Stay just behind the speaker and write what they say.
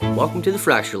welcome to the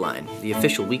Fracture Line, the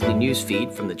official weekly news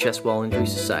feed from the Chest Wall Injury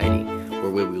Society, where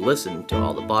we will listen to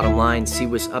all the bottom line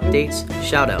CWIS updates,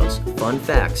 shoutouts, fun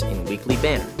facts in weekly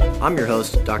banner. I'm your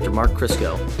host, Dr. Mark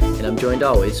Crisco, and I'm joined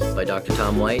always by Dr.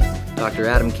 Tom White, Dr.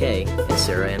 Adam Kay, and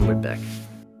Sarah Ann Whitbeck.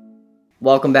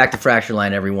 Welcome back to Fracture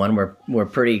Line, everyone. We're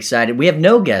pretty excited. We have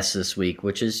no guests this week,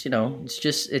 which is,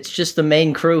 it's just the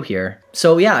main crew here.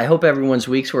 So yeah, I hope everyone's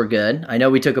weeks were good. I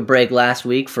know we took a break last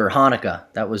week for Hanukkah.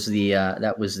 That was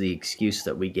the excuse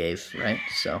that we gave, right?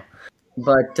 So,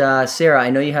 but Sarah, I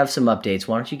know you have some updates.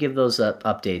 Why don't you give those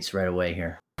updates right away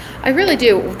here? I really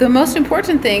do. The most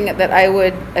important thing that I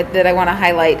want to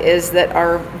highlight is that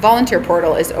our volunteer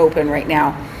portal is open right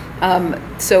now.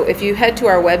 So if you head to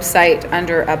our website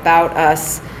under About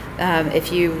Us,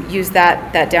 if you use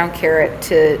that down caret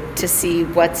to see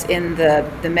what's in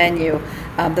the menu,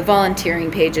 the volunteering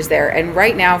page is there. And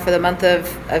right now for the month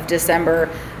of December,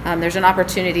 there's an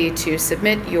opportunity to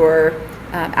submit your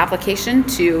application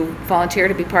to volunteer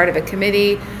to be part of a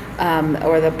committee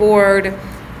or the board.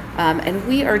 And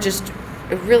we are just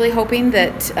really hoping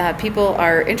that people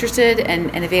are interested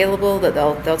and available, that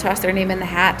they'll toss their name in the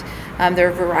hat. There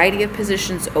are a variety of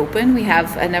positions open. We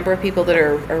have a number of people that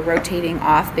are rotating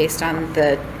off based on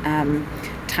the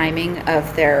timing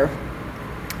of their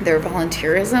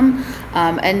volunteerism.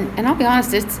 And I'll be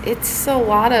honest, it's a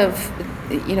lot of,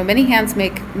 many hands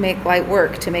make light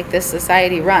work to make this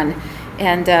society run.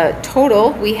 And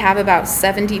total, we have about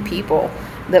 70 people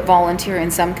that volunteer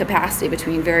in some capacity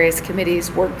between various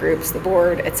committees, work groups, the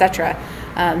board, etc.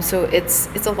 So it's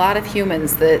a lot of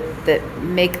humans that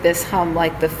make this hum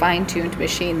like the fine-tuned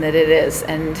machine that it is,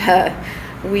 and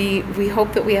we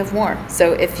hope that we have more.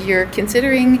 So if you're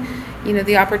considering,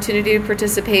 the opportunity to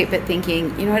participate, but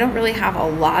thinking, I don't really have a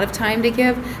lot of time to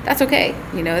give, that's okay.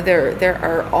 There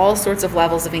are all sorts of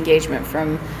levels of engagement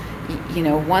from,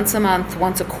 once a month,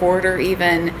 once a quarter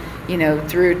even,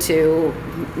 through to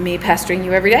me pestering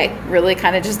you every day. Really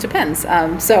kind of just depends.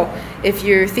 So if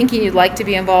you're thinking you'd like to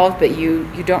be involved, but you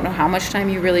don't know how much time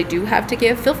you really do have to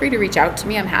give, feel free to reach out to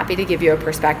me. I'm happy to give you a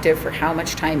perspective for how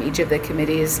much time each of the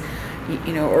committees,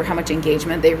 or how much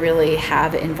engagement they really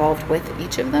have involved with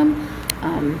each of them.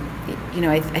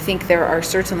 I think there are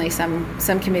certainly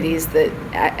some committees that,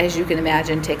 as you can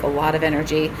imagine, take a lot of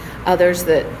energy. Others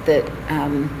that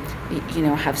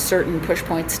have certain push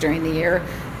points during the year,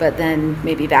 but then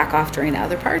maybe back off during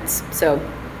other parts. So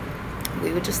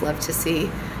we would just love to see,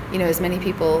 as many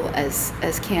people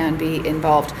as can be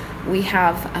involved. We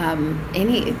have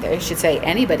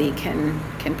anybody can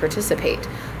participate.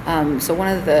 So one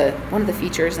of the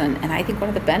features and I think one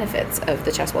of the benefits of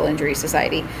the Chest Wall Injury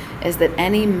Society is that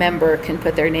any member can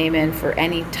put their name in for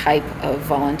any type of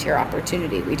volunteer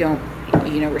opportunity. We don't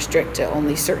restrict to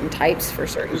only certain types for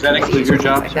certain. Does that include your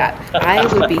job? Like that. I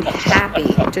would be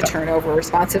happy to turn over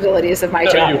responsibilities of my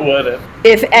job. You wouldn't.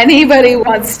 If anybody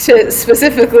wants to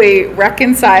specifically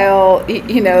reconcile,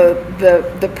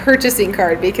 the purchasing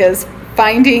card, because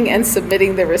finding and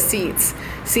submitting the receipts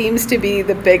seems to be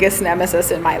the biggest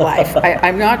nemesis in my life.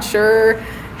 I'm not sure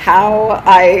how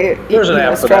I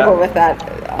struggle with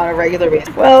that on a regular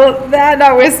basis. Well, that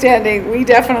notwithstanding, we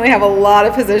definitely have a lot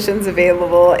of positions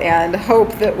available and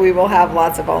hope that we will have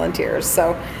lots of volunteers.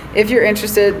 So if you're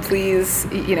interested, please,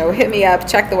 hit me up,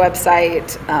 check the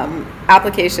website.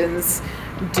 Applications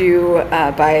due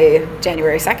by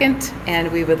January 2nd,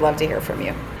 and we would love to hear from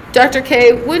you. Dr.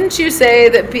 Kay, wouldn't you say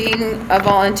that being a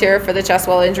volunteer for the Chest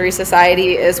Wall Injury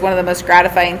Society is one of the most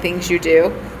gratifying things you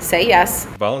do? Say yes.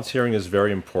 Volunteering is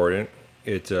very important.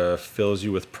 It fills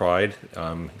you with pride,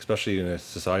 especially in a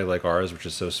society like ours, which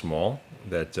is so small,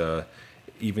 that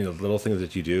even the little things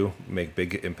that you do make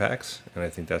big impacts, and I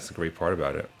think that's the great part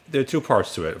about it. There are two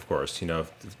parts to it, of course. The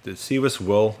CWIS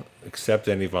will accept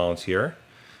any volunteer,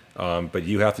 but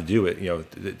you have to do it.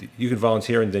 You can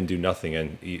volunteer and then do nothing,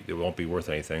 and it won't be worth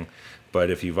anything.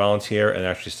 But if you volunteer and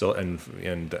actually still and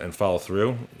follow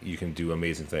through, you can do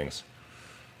amazing things.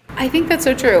 I think that's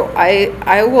so true.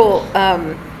 I will,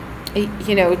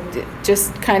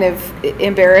 just kind of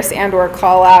embarrass and or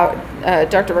call out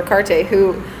Dr. Ricarte,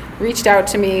 who reached out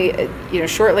to me,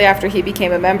 shortly after he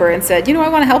became a member and said, I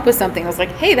want to help with something. I was like,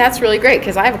 hey, that's really great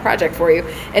because I have a project for you.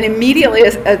 And immediately,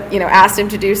 asked him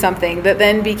to do something that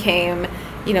then became,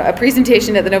 a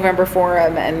presentation at the November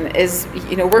Forum and is,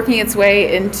 working its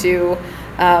way into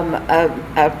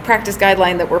a practice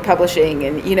guideline that we're publishing.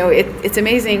 And, it's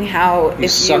amazing how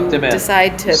if you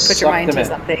decide to put your mind to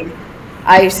something,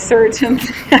 I certainly,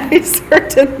 I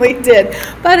certainly did.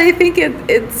 But I think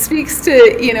it speaks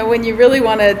to, when you really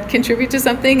want to contribute to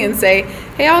something and say,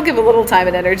 hey, I'll give a little time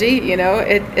and energy,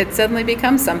 it suddenly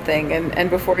becomes something. And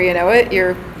before you know it,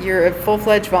 you're a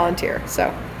full-fledged volunteer.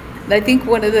 So I think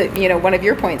one of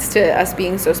your points to us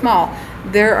being so small,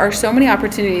 there are so many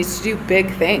opportunities to do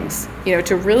big things,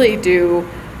 to really do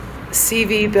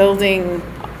CV building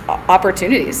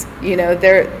opportunities.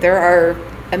 There are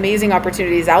amazing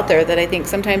opportunities out there that I think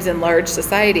sometimes in large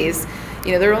societies,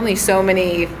 there are only so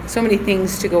many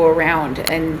things to go around.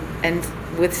 And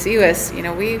with CWIS,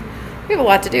 we have a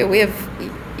lot to do. We have,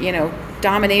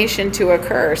 domination to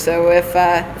occur. So if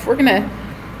we're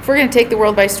gonna take the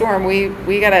world by storm,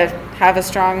 we gotta have a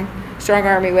strong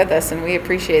army with us, and we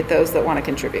appreciate those that want to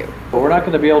contribute. But we're not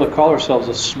going to be able to call ourselves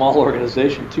a small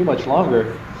organization too much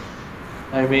longer.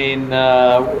 I mean,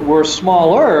 we're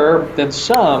smaller than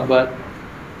some, but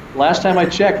last time I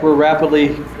checked, we're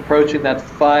rapidly approaching that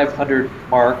 500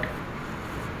 mark,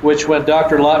 which when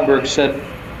Dr. Lautenberg said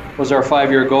was our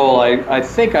 5-year goal, I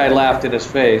think I laughed in his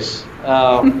face.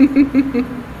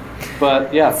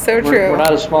 But yeah, so true. We're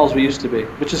not as small as we used to be,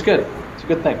 which is good. It's a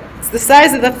good thing. It's the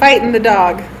size of the fight in the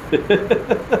dog. Let's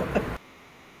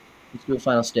do a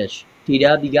final stitch.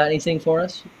 T-Dub, you got anything for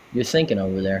us? You're thinking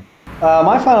over there.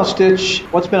 My final stitch,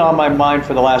 what's been on my mind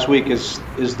for the last week is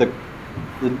the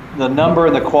number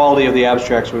and the quality of the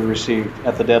abstracts we received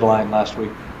at the deadline last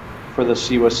week for the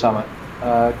CWIS Summit.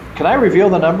 Can I reveal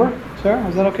the number, Sarah?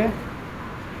 Is that okay?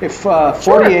 If 48,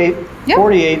 sure. Yep.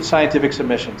 48 scientific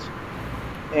submissions.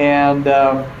 And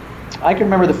I can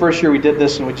remember the first year we did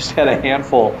this and we just had a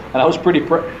handful, and I was pretty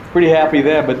happy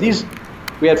then. But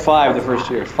we had 5 the first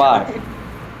year, 5.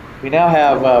 We now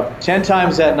have 10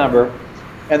 times that number,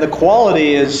 and the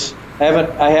quality is I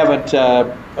haven't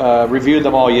reviewed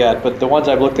them all yet, but the ones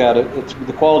I've looked at,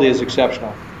 the quality is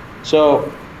exceptional.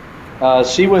 So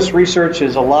CWIS research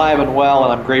is alive and well,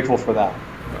 and I'm grateful for that.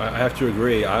 I have to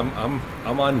agree. I'm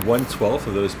on 1/12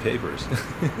 of those papers.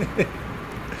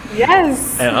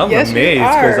 Yes. And I'm amazed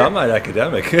because I'm not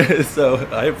academic. So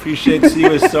I appreciate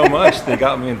CWIS so much. They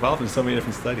got me involved in so many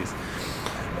different studies.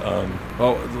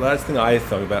 Well, the last thing I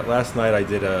thought about, last night I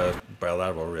did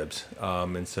bilateral ribs.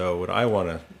 And so what I want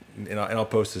to, and I'll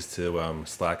post this to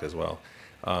Slack as well.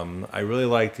 I really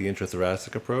like the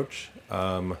intrathoracic approach.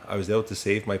 I was able to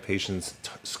save my patient's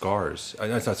scars.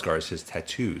 No, it's not scars, his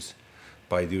tattoos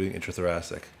by doing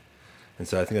intrathoracic. And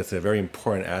so I think that's a very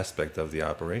important aspect of the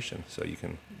operation. So you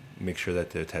can make sure that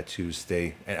the tattoos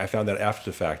stay. And I found out after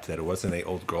the fact that it wasn't an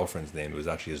old girlfriend's name; it was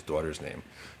actually his daughter's name.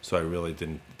 So I really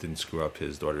didn't screw up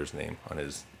his daughter's name on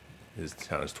his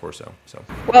torso. So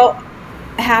well,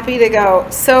 happy to go.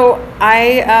 So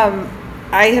I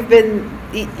have been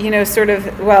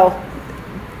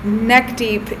neck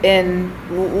deep in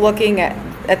looking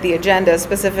at the agenda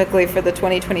specifically for the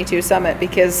 2022 summit,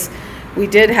 because we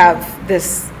did have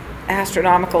this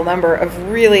astronomical number of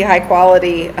really high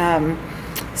quality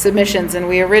submissions, and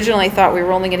we originally thought we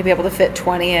were only going to be able to fit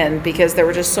 20 in because there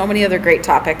were just so many other great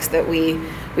topics that we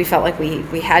felt like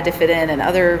we had to fit in, and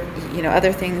other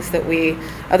things that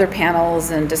other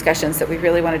panels and discussions that we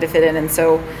really wanted to fit in. And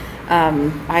so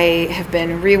I have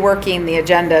been reworking the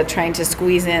agenda, trying to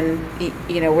squeeze in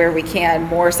where we can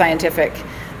more scientific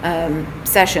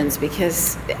sessions,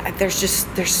 because there's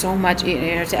so much,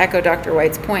 to echo Dr.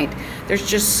 White's point, there's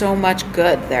just so much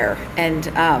good there. And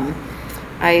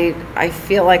I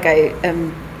feel like I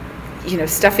am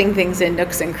stuffing things in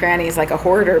nooks and crannies like a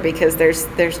hoarder, because there's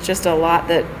just a lot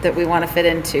that we want to fit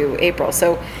into April.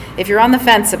 So if you're on the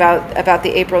fence about the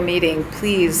April meeting,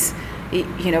 please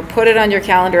put it on your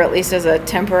calendar, at least as a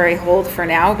temporary hold for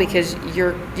now, because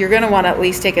you're going to want to at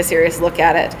least take a serious look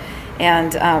at it.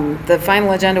 And the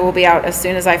final agenda will be out as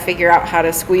soon as I figure out how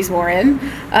to squeeze more in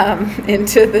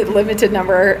into the limited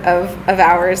number of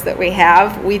hours that we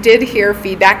have. We did hear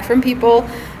feedback from people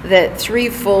that 3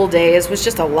 full days was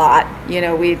just a lot.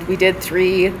 We did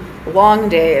 3 long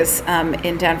days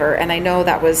in Denver, and I know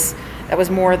that was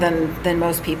more than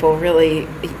most people really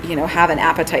have an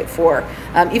appetite for.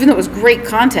 Even though it was great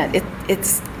content,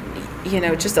 it's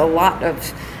just a lot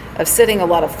of sitting, a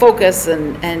lot of focus,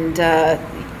 and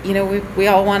we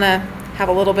all want to have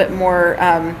a little bit more,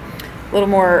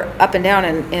 up and down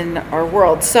in our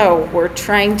world. So we're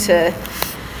trying to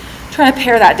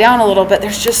pare that down a little bit.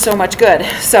 There's just so much good.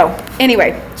 So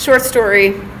anyway, short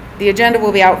story, the agenda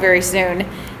will be out very soon.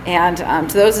 And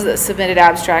to those that submitted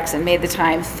abstracts and made the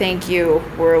time, thank you.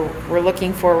 We're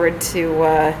looking forward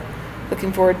to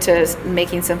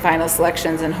making some final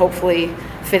selections and hopefully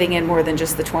fitting in more than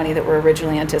just the 20 that were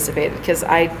originally anticipated, because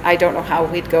I don't know how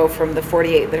we'd go from the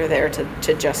 48 that are there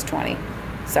to just 20.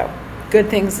 So good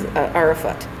things are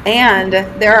afoot. And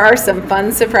there are some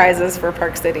fun surprises for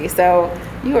Park City. So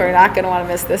you are not going to want to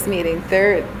miss this meeting.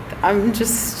 I'm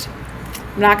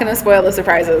not going to spoil the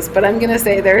surprises, but I'm going to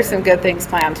say there's some good things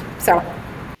planned. So.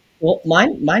 Well,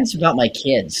 mine's about my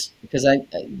kids because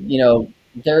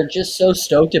they're just so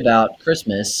stoked about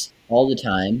Christmas all the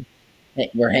time.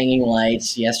 We're hanging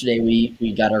lights. Yesterday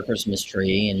we got our Christmas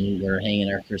tree and we're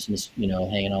hanging our Christmas,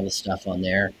 hanging all the stuff on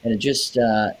there. And it just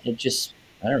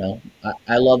I don't know.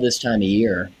 I love this time of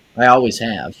year. I always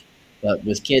have, but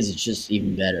with kids it's just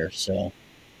even better. So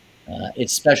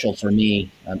it's special for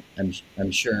me.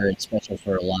 I'm sure it's special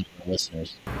for a lot of our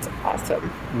listeners. It's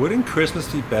awesome. Wouldn't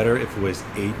Christmas be better if it was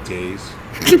 8 days?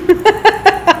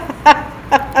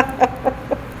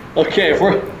 Okay,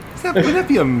 Wouldn't that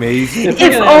be amazing?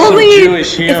 If only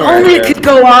it could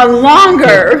go on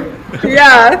longer.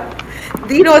 Yeah.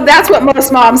 That's what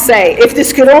most moms say. If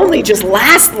this could only just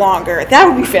last longer, that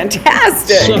would be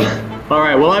fantastic. All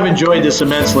right, well, I've enjoyed this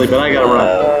immensely, but I got to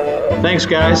run. Thanks,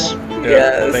 guys.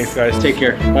 Yeah, thanks, guys. Take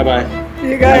care. Bye-bye.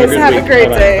 You guys have a great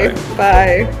day.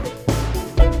 Bye.